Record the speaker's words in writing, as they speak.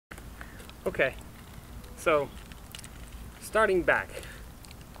Okay, so starting back.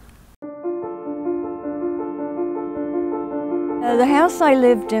 The house I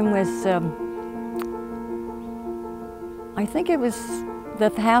lived in was, I think it was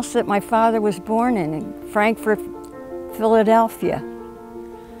the house that my father was born in Frankfort, Philadelphia.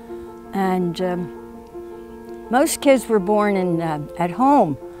 And most kids were born at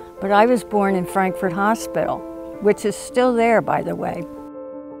home, but I was born in Frankfort Hospital, which is still there, by the way.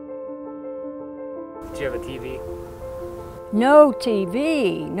 Did you have a TV? No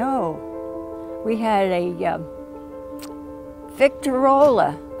TV, no. We had a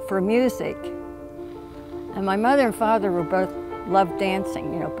Victorola for music. And my mother and father were both loved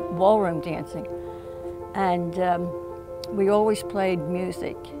dancing, you know, ballroom dancing. And we always played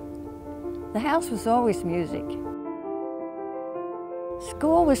music. The house was always music.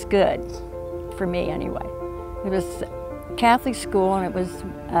 School was good, for me anyway. It was a Catholic school, and it was,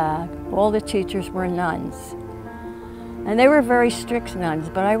 all the teachers were nuns. And they were very strict nuns,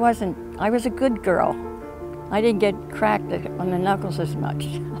 but I wasn't. I was a good girl. I didn't get cracked on the knuckles as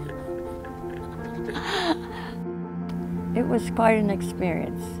much. It was quite an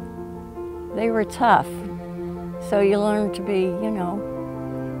experience. They were tough, so you learn to be, you know,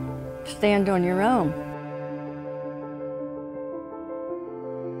 stand on your own.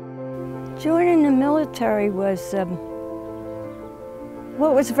 Joining the military was,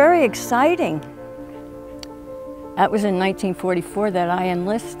 well, it was very exciting. That was in 1944 that I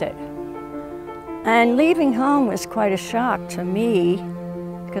enlisted. And leaving home was quite a shock to me,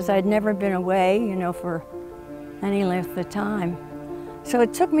 because I'd never been away, you know, for any length of time. So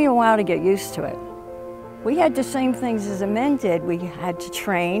it took me a while to get used to it. We had the same things as the men did. We had to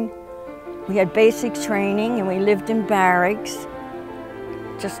train. We had basic training, and we lived in barracks,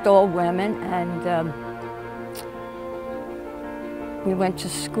 just all women, and we went to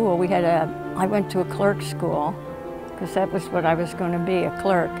school. I went to a clerk school, because that was what I was going to be, a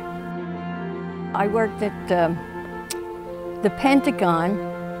clerk. I worked at the Pentagon,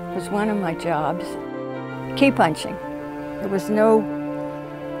 was one of my jobs, key punching. There was no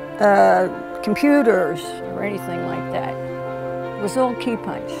computers or anything like that. It was all key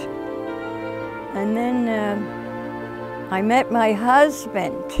punch. And then I met my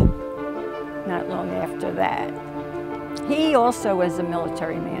husband not long after that. He also was a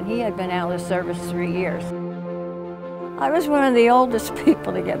military man. He had been out of the service 3 years. I was one of the oldest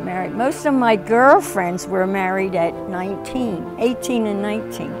people to get married. Most of my girlfriends were married at 19, 18 and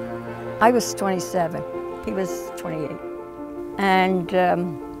 19. I was 27, he was 28. And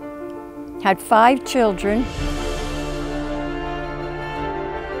had 5 children.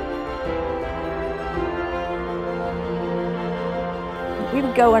 We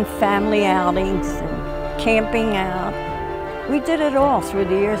would go on family outings and camping out. We did it all through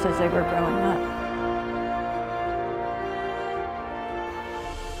the years as they were growing up.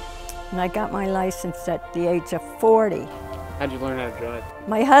 And I got my license at the age of 40. How'd you learn how to drive?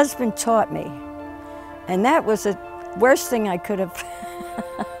 My husband taught me, and that was the worst thing I could have.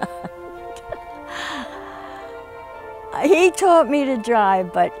 He taught me to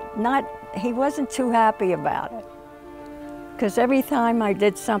drive, but he wasn't too happy about it. Because every time I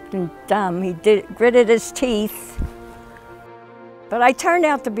did something dumb, he gritted his teeth. But I turned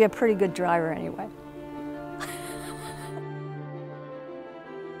out to be a pretty good driver anyway.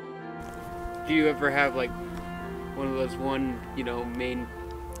 Do you ever have like one of those main,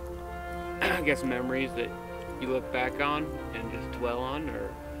 I guess, memories that you look back on and just dwell on,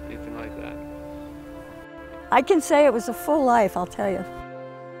 or anything like that? I can say it was a full life, I'll tell you.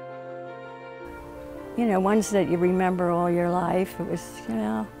 You know, ones that you remember all your life. It was, you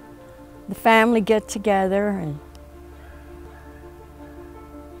know, the family get together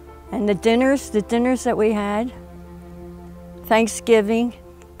and the dinners that we had. Thanksgiving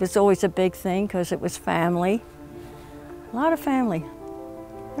was always a big thing because it was family. A lot of family.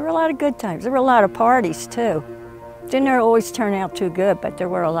 There were a lot of good times. There were a lot of parties too. Didn't always turn out too good, but there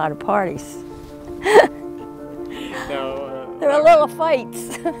were a lot of parties. There were little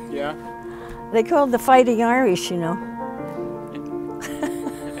fights. Yeah? They called the Fighting Irish, you know.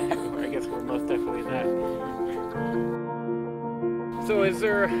 I guess we're most definitely that. So is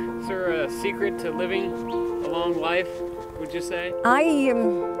there a secret to living a long life, would you say?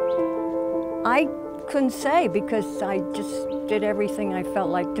 I couldn't say, because I just did everything I felt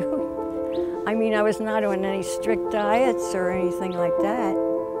like doing. I mean, I was not on any strict diets or anything like that.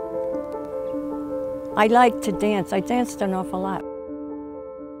 I liked to dance. I danced an awful lot.